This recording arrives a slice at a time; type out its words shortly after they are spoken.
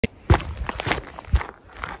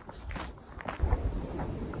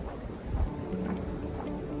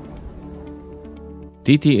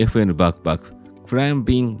TTFN バックパッククライム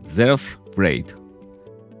ビンゼロフブレイド、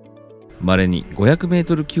稀に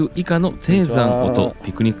 500m 級以下の低山をと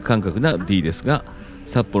ピクニック感覚な D ですが、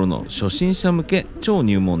札幌の初心者向け超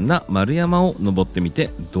入門な丸山を登ってみて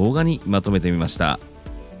動画にまとめてみました。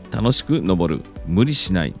楽しく登る、無理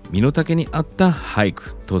しない身の丈に合ったハイ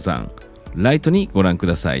ク登山ライトにご覧く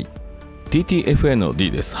ださい。 TTFN の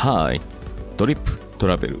D です。はい。トリップ、ト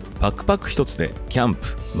ラベル、バックパック一つでキャンプ、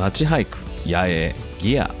街ハイク、野営、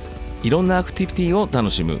ギア、いろんなアクティビティを楽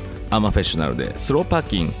しむアマフェッショナルでスローパー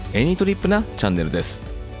キングエニートリップなチャンネルです。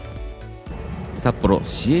札幌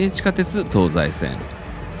市営地下鉄東西線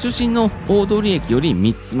中心の大通駅より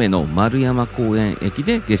3つ目の丸山公園駅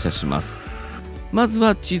で下車します。まず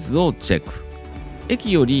は地図をチェック。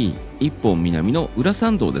駅より一本南の裏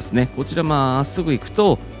参道ですね。こちらまっすぐ行く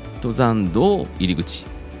と登山道入り口、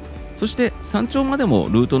そして山頂までも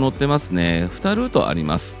ルート載ってますね。2ルートあり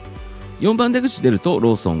ます。4番出口出ると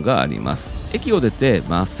ローソンがあります。駅を出て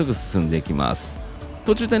まっすぐ進んでいきます。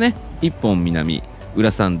途中でね、一本南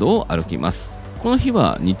裏参道を歩きます。この日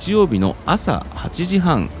は日曜日の朝8時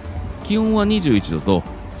半、気温は21度と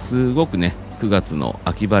すごくね、9月の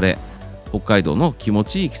秋晴れ、北海道の気持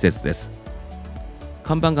ちいい季節です。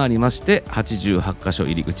看板がありまして88箇所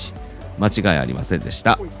入り口、間違いありませんでし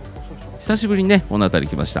た。久しぶりにね、この辺り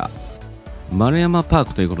来ました。丸山パー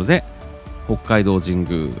クということで、北海道神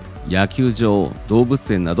宮、野球場、動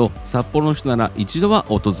物園など札幌の人なら一度は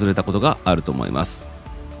訪れたことがあると思います。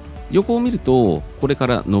横を見ると、これか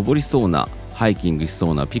ら登りそうな、ハイキングし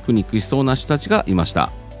そうな、ピクニックしそうな人たちがいまし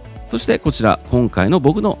た。そしてこちら今回の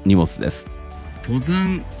僕の荷物です。登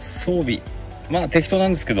山装備、まあ適当な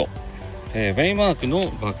んですけど、ベイマーク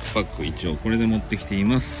のバックパック一応これで持ってきてい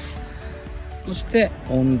ます。そして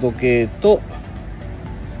温度計と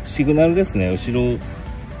シグナルですね。後ろ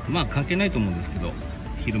まあ関係ないと思うんですけど、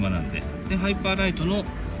昼間なんで。でハイパーライトの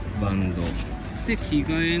バンドで、着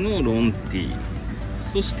替えのロンティー、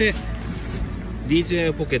そして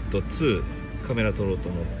DJI ポケット2、カメラ撮ろうと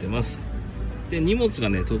思ってます。で荷物が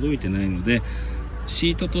ね届いてないので、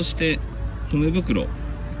シートとして留め袋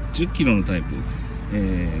10キロのタイプ、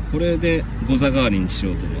これでゴザ代わりにし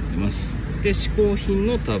ようと思ってます。で嗜好品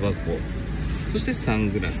のタバコ、そしてサ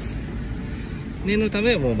ングラス、念のた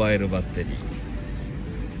めモバイルバッテリー、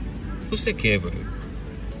そしてケーブル、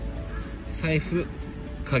財布、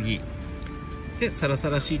鍵でサラサ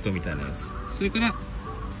ラシートみたいなやつ、それから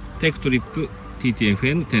テクトリップ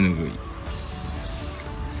TTFN 手ぬぐい、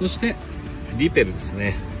そしてリペルです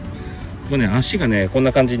ね。これね、足がねこん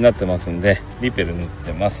な感じになってますんで、リペル塗っ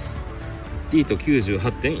てます。D と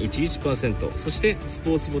 98.11%、 そしてス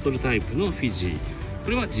ポーツボトルタイプのフィジー、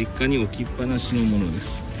これは実家に置きっぱなしのものです。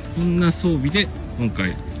こんな装備で今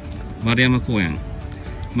回丸山公園、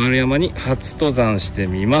丸山に初登山して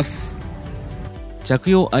みます。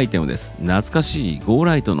着用アイテムです。懐かしいゴー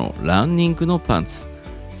ライトのランニングのパンツ、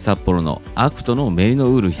札幌のアクトのメリノ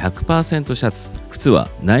ウール 100% シャツ、靴は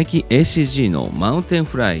ナイキ ACG のマウンテン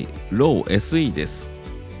フライロー SE です。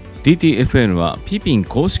 TTFN はピピン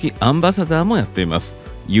公式アンバサダーもやっています。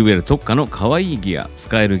 UL 特化の可愛いギア、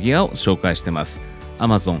使えるギアを紹介してます。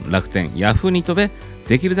 Amazon、楽天、Yahoo に飛べ、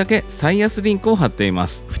できるだけ最安リンクを貼っていま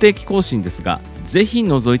す。不定期更新ですが、ぜひ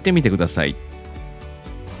覗いてみてください。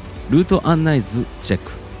ルート案内図チェッ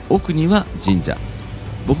ク。奥には神社、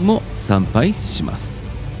僕も参拝します。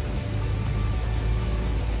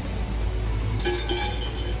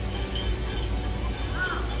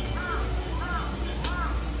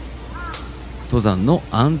登山の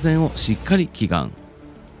安全をしっかり祈願。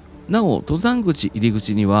なお登山口入り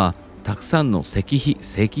口にはたくさんの石碑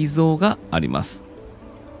石像があります。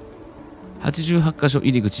88箇所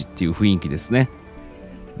入り口っていう雰囲気ですね。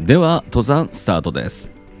では登山スタートです。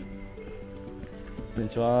こんに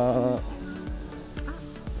ちは。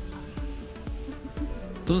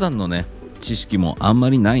登山のね知識もあんま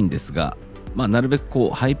りないんですが、なるべくこ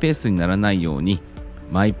うハイペースにならないように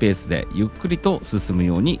マイペースでゆっくりと進む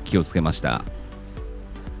ように気をつけました。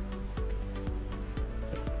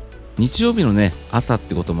日曜日のね朝っ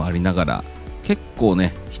てこともありながら結構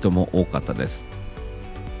ね人も多かったです。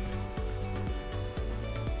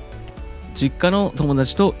実家の友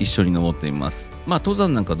達と一緒に登っています。登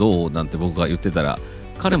山なんかどうなんて僕が言ってたら、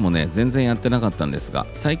彼もね全然やってなかったんですが、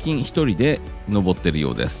最近一人で登ってる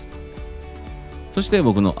ようです。そして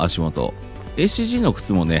僕の足元 ACG の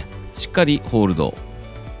靴もねしっかりホールド、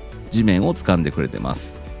地面を掴んでくれてま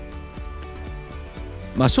す。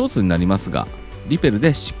ショーツになりますがリペル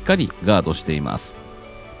でしっかりガードしています。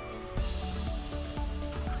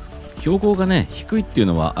標高がね低いっていう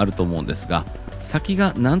のはあると思うんですが、先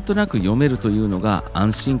がなんとなく読めるというのが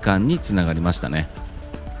安心感につながりましたね。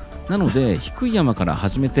なので低い山から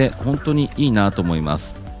始めて本当にいいなと思いま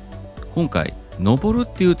す。今回登るっ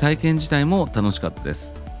ていう体験自体も楽しかったで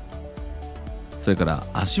す。それから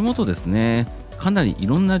足元ですね、かなりい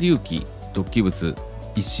ろんな隆起、突起物、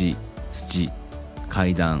石、土、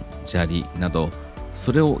階段、砂利など、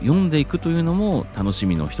それを読んでいくというのも楽し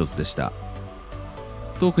みの一つでした。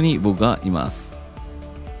遠くに僕がいます。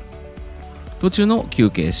途中の休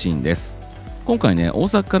憩シーンです。今回ね、大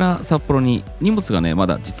阪から札幌に荷物がねま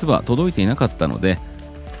だ実は届いていなかったので、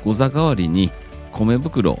ゴザ代わりに米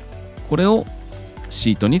袋、これを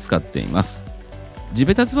シートに使っています。地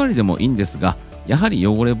べた座りでもいいんですが、やはり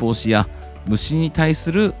汚れ防止や虫に対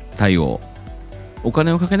する対応、お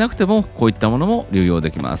金をかけなくてもこういったものも流用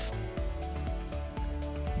できます。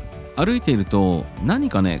歩いていると何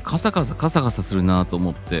かねカサカサするなと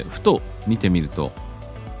思ってふと見てみると、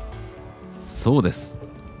そうです、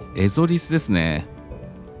エゾリスですね。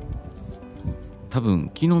多分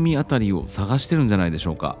木の実あたりを探してるんじゃないでし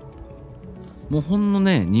ょうか。もうほんの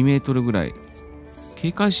ね2メートルぐらい、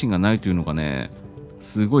警戒心がないというのがね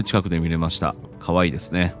すごい近くで見れました。可愛いで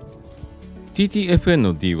すね。 TTFN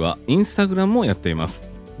の D はインスタグラムもやっていま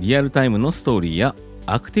す。リアルタイムのストーリーや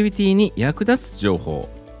アクティビティに役立つ情報、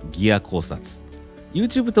ギア考察、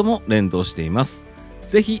 YouTube とも連動しています。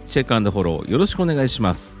ぜひチェック&フォローよろしくお願いし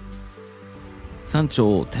ます。山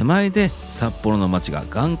頂手前で札幌の街が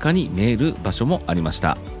眼下に見える場所もありまし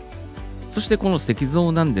た。そしてこの石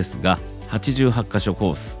像なんですが、88箇所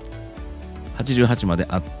コース、88まで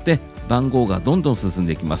あって番号がどんどん進ん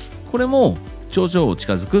でいきます。これも頂上を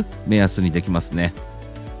近づく目安にできますね。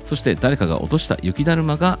そして誰かが落とした雪だる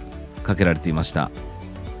まがかけられていました。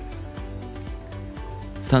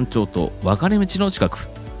山頂と分かれ道の近く、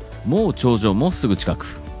もう頂上もすぐ近く、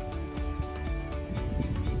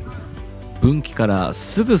分岐から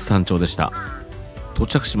すぐ山頂でした。到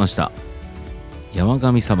着しました。山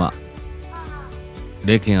神様、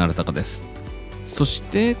霊剣あるたかです。そし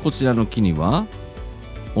てこちらの木には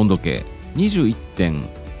温度計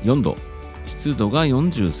 21.4 度、湿度が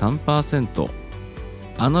 43%、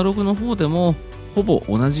 アナログの方でもほぼ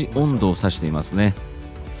同じ温度を指していますね。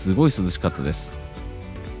すごい涼しかったです。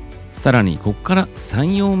さらにここから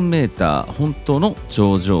3、4メーター本当の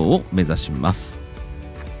頂上を目指します。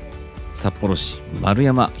札幌市丸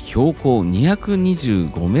山、標高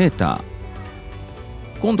225メータ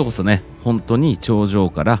ー。今度こそね本当に頂上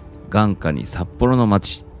から眼下に札幌の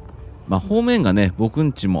街、方面がね僕ん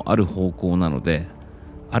家もある方向なので、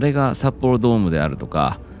あれが札幌ドームであると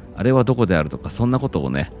か、あれはどこであるとか、そんなことを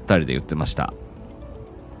ね2人で言ってました。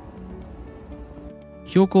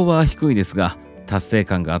標高は低いですが達成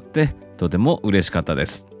感があってとても嬉しかったで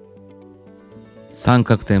す。三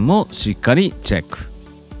角点もしっかりチェック。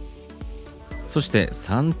そして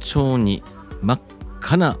山頂に真っ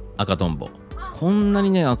赤な赤とんぼ、こんなに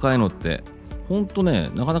ね赤いのってほんとね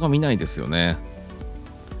なかなか見ないですよね。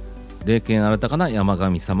霊剣新たかな山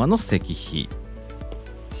神様の石碑、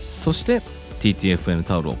そして TTFN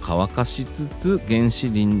タオルを乾かしつつ原始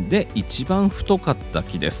林で一番太かった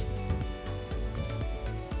木です。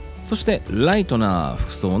そしてライトな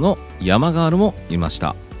服装の山ガールもいまし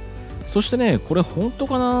た。そしてねこれ本当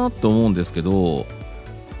かなと思うんですけど、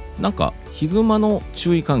なんかヒグマの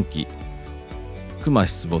注意喚起、クマ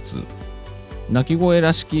出没、鳴き声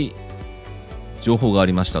らしき情報があ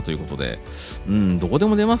りましたということで、どこで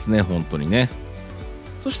も出ますね本当にね。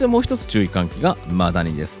そしてもう一つ注意喚起がマダ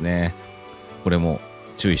ニですね。これも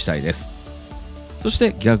注意したいです。そし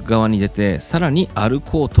て逆側に出てさらに歩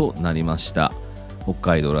こうとなりました。北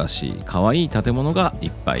海道らしい可愛い建物がい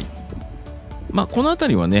っぱい。この辺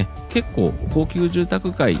りはね結構高級住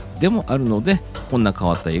宅街でもあるので、こんな変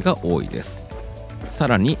わった家が多いです。さ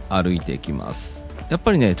らに歩いていきます。やっ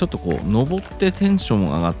ぱりねちょっとこう登ってテンション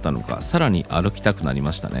が上がったのか、さらに歩きたくなり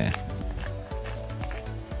ましたね。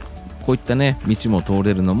こういったね道も通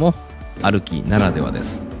れるのも歩きならではで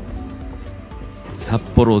す。札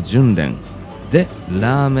幌純連で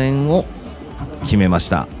ラーメンを決めまし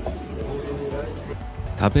た。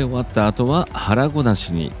食べ終わった後は腹ごな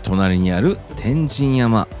しに隣にある天神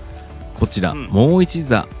山、こちらもう一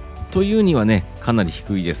座というにはねかなり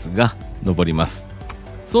低いですが登ります。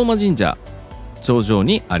相馬神社頂上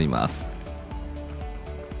にあります。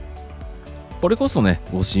これこそね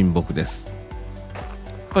ご神木です。や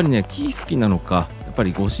っぱりね木好きなのか、やっぱ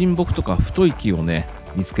りご神木とか太い木をね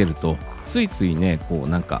見つけるとついついねこう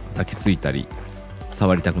なんか抱きついたり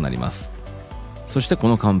触りたくなります。そしてこ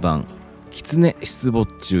の看板、狐出没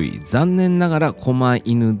注意、残念ながら狛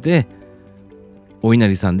犬でお稲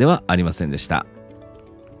荷さんではありませんでした。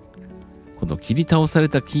この切り倒され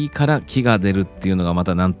た木から木が出るっていうのがま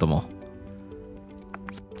たなんとも。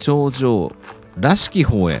頂上らしき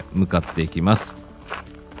方へ向かっていきます。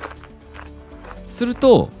する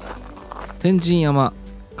と天神山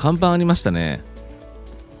看板ありましたね。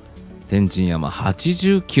天神山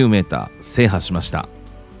89メーター制覇しました。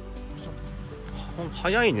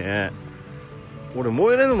早いね。俺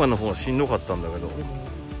燃えれ沼の方がしんどかったんだけど、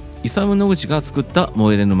イサム野口が作った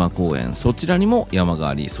燃えれ沼公園、そちらにも山が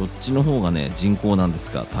あり、そっちの方がね人工なんで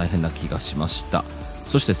すが大変な気がしました。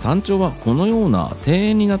そして山頂はこのような庭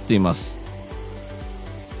園になっています。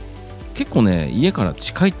結構ね家から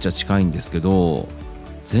近いっちゃ近いんですけど、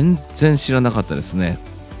全然知らなかったですね。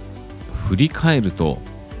振り返ると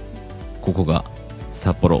ここが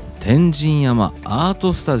札幌天神山アー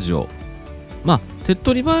トスタジオ、手っ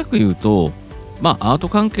取り早く言うとアート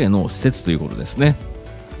関係の施設ということですね。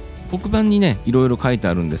黒板にねいろいろ書いて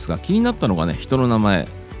あるんですが、気になったのがね人の名前。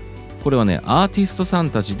これはねアーティストさ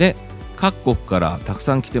んたちで各国からたく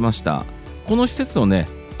さん来てました。この施設をね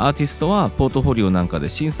アーティストはポートフォリオなんかで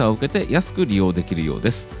審査を受けて安く利用できるよう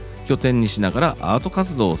です。拠点にしながらアート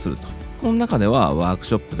活動をすると。この中ではワーク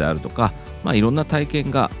ショップであるとか、いろんな体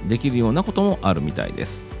験ができるようなこともあるみたいで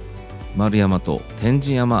す。丸山と天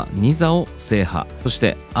神山2座を制覇、そし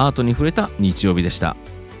てアートに触れた日曜日でした。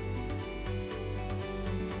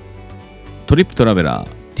トリップトラベラ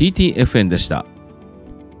ー TTFN でした。